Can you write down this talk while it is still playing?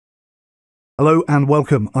Hello and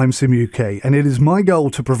welcome, I'm SimUK, and it is my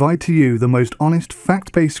goal to provide to you the most honest,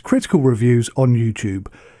 fact-based critical reviews on YouTube.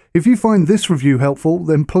 If you find this review helpful,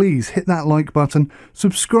 then please hit that like button,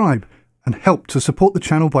 subscribe, and help to support the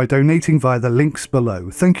channel by donating via the links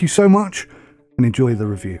below. Thank you so much, and enjoy the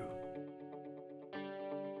review.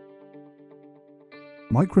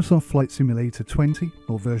 Microsoft Flight Simulator 20,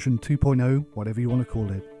 or version 2.0, whatever you want to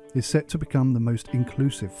call it, is set to become the most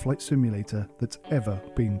inclusive flight simulator that's ever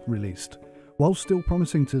been released, while still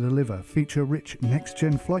promising to deliver feature-rich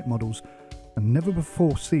next-gen flight models and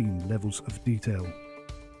never-before-seen levels of detail.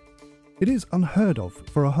 It is unheard of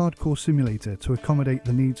for a hardcore simulator to accommodate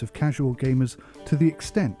the needs of casual gamers to the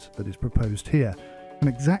extent that is proposed here, and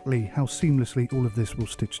exactly how seamlessly all of this will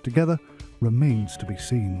stitch together remains to be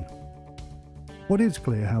seen. What is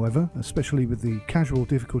clear, however, especially with the casual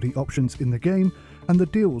difficulty options in the game and the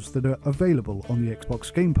deals that are available on the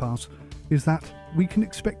Xbox Game Pass, is that we can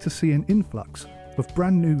expect to see an influx of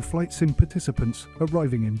brand new flight sim participants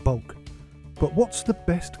arriving in bulk. But what's the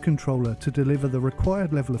best controller to deliver the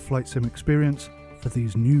required level of flight sim experience for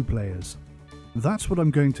these new players? That's what I'm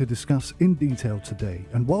going to discuss in detail today,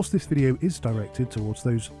 and whilst this video is directed towards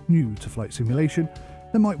those new to flight simulation,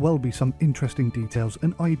 there might well be some interesting details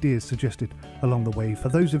and ideas suggested along the way for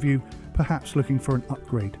those of you perhaps looking for an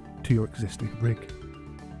upgrade to your existing rig.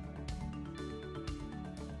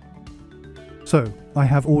 So, I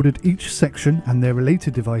have ordered each section and their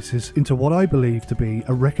related devices into what I believe to be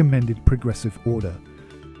a recommended progressive order.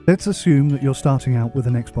 Let's assume that you're starting out with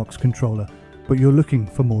an Xbox controller, but you're looking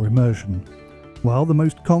for more immersion. Well, the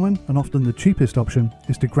most common and often the cheapest option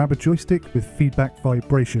is to grab a joystick with feedback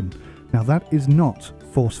vibration. Now that is not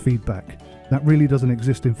force feedback. That really doesn't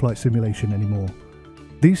exist in flight simulation anymore.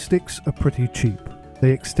 These sticks are pretty cheap.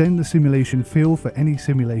 They extend the simulation feel for any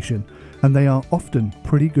simulation, and they are often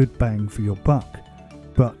pretty good bang for your buck.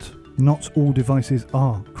 But not all devices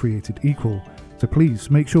are created equal, so please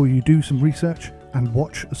make sure you do some research and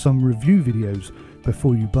watch some review videos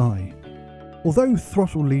before you buy. Although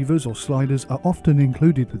throttle levers or sliders are often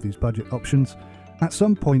included with these budget options, at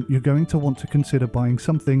some point you're going to want to consider buying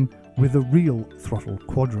something with a real throttle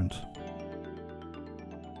quadrant.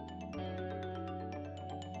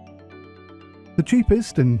 The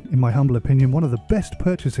cheapest, and in my humble opinion one of the best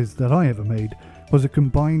purchases that I ever made, was a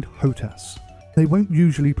combined HOTAS. They won't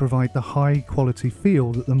usually provide the high quality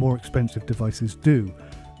feel that the more expensive devices do,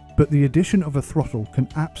 but the addition of a throttle can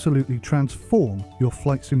absolutely transform your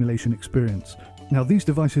flight simulation experience. Now these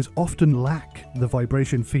devices often lack the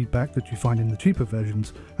vibration feedback that you find in the cheaper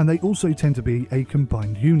versions, and they also tend to be a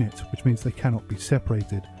combined unit, which means they cannot be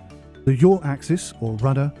separated. The yaw axis, or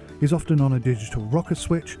rudder, is often on a digital rocker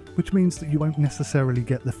switch, which means that you won't necessarily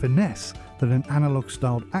get the finesse that an analog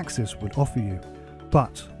styled axis would offer you.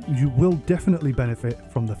 But you will definitely benefit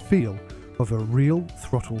from the feel of a real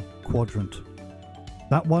throttle quadrant.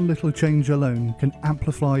 That one little change alone can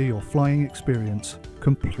amplify your flying experience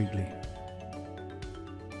completely.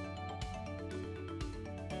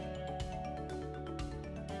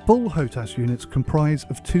 Full HOTAS units comprise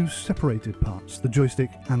of two separated parts, the joystick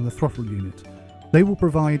and the throttle unit. They will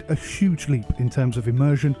provide a huge leap in terms of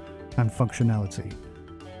immersion and functionality.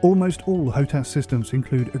 Almost all HOTAS systems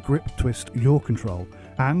include a grip twist yaw control,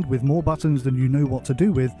 and with more buttons than you know what to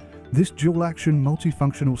do with, this dual-action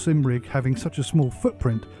multifunctional sim rig having such a small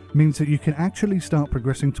footprint means that you can actually start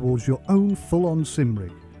progressing towards your own full-on sim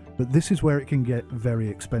rig. But this is where it can get very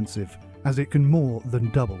expensive, as it can more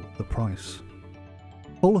than double the price.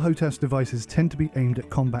 Full HOTAS devices tend to be aimed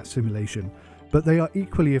at combat simulation, but they are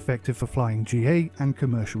equally effective for flying GA and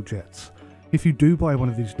commercial jets. If you do buy one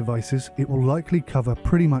of these devices, it will likely cover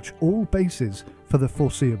pretty much all bases for the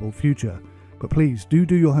foreseeable future. But please do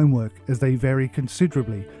your homework, as they vary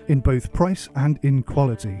considerably in both price and in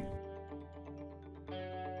quality.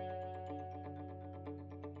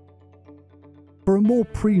 For a more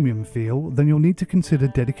premium feel, then you'll need to consider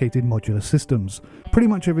dedicated modular systems. Pretty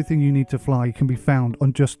much everything you need to fly can be found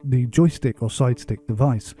on just the joystick or side stick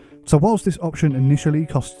device. So whilst this option initially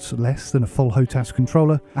costs less than a full HOTAS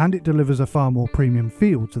controller, and it delivers a far more premium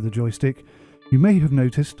feel to the joystick, you may have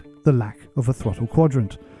noticed the lack of a throttle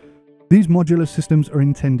quadrant. These modular systems are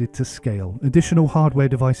intended to scale. Additional hardware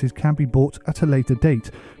devices can be bought at a later date,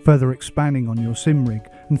 further expanding on your sim rig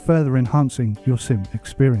and further enhancing your sim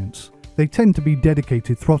experience. They tend to be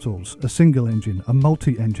dedicated throttles. A single engine, a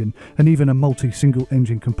multi-engine, and even a multi-single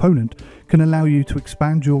engine component can allow you to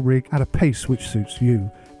expand your rig at a pace which suits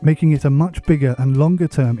you, making it a much bigger and longer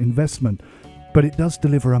term investment, but it does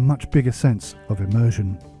deliver a much bigger sense of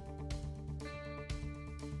immersion.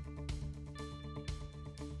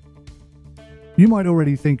 You might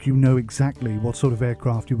already think you know exactly what sort of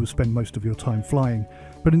aircraft you will spend most of your time flying,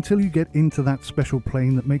 but until you get into that special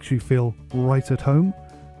plane that makes you feel right at home,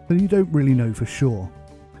 then you don't really know for sure.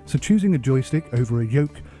 So choosing a joystick over a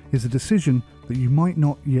yoke is a decision that you might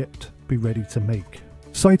not yet be ready to make.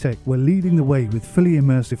 Cytec were leading the way with fully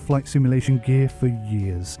immersive flight simulation gear for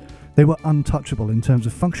years. They were untouchable in terms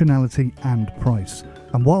of functionality and price,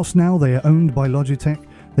 and whilst now they are owned by Logitech,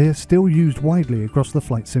 they are still used widely across the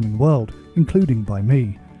flight simming world, including by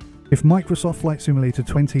me. If Microsoft Flight Simulator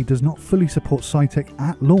 20 does not fully support Cytec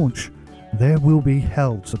at launch, there will be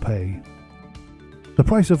hell to pay. The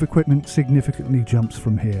price of equipment significantly jumps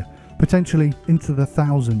from here, potentially into the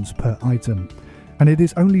thousands per item, and it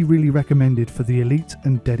is only really recommended for the elite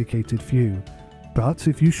and dedicated few. But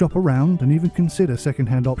if you shop around and even consider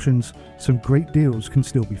second-hand options, some great deals can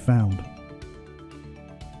still be found.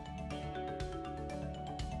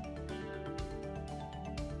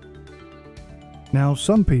 Now,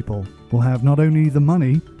 some people will have not only the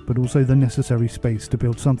money, but also the necessary space to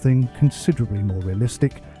build something considerably more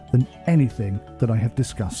realistic than anything that I have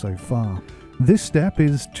discussed so far. This step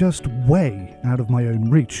is just way out of my own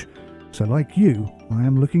reach, so like you, I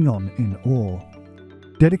am looking on in awe.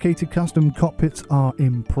 Dedicated custom cockpits are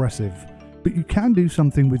impressive, but you can do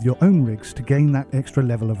something with your own rigs to gain that extra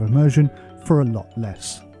level of immersion for a lot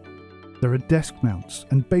less. There are desk mounts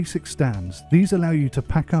and basic stands. These allow you to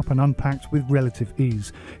pack up and unpack with relative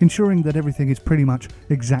ease, ensuring that everything is pretty much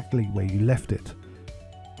exactly where you left it.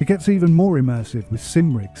 It gets even more immersive with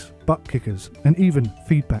sim rigs, butt kickers, and even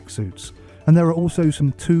feedback suits. And there are also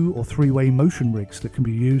some 2- or 3-way motion rigs that can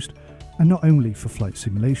be used, and not only for flight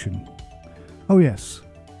simulation. Oh yes,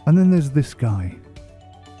 and then there's this guy.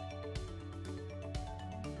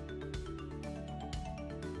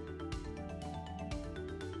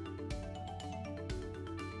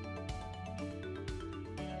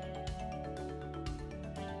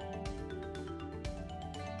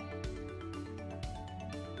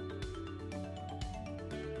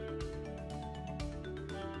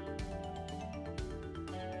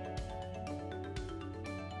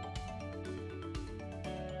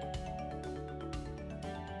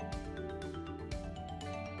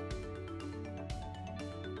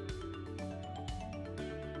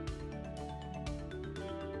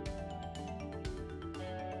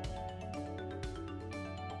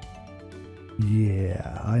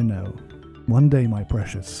 Yeah, I know. One day, my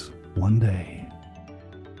precious. One day.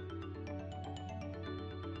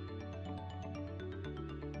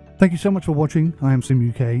 Thank you so much for watching. I am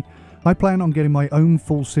SimUK. I plan on getting my own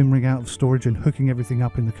full sim rig out of storage and hooking everything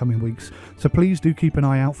up in the coming weeks, so please do keep an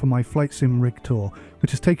eye out for my flight sim rig tour,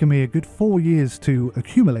 which has taken me a good 4 years to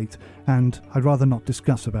accumulate, and I'd rather not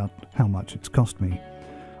discuss about how much it's cost me.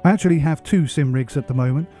 I actually have 2 sim rigs at the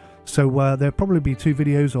moment, so there'll probably be 2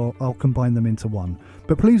 videos, or I'll combine them into one.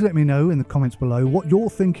 But please let me know in the comments below what you're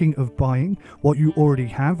thinking of buying, what you already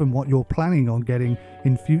have, and what you're planning on getting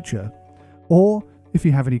in future. Or if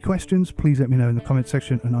you have any questions, please let me know in the comment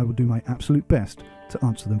section and I will do my absolute best to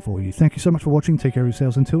answer them for you. Thank you so much for watching. Take care of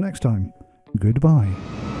yourselves until next time. Goodbye.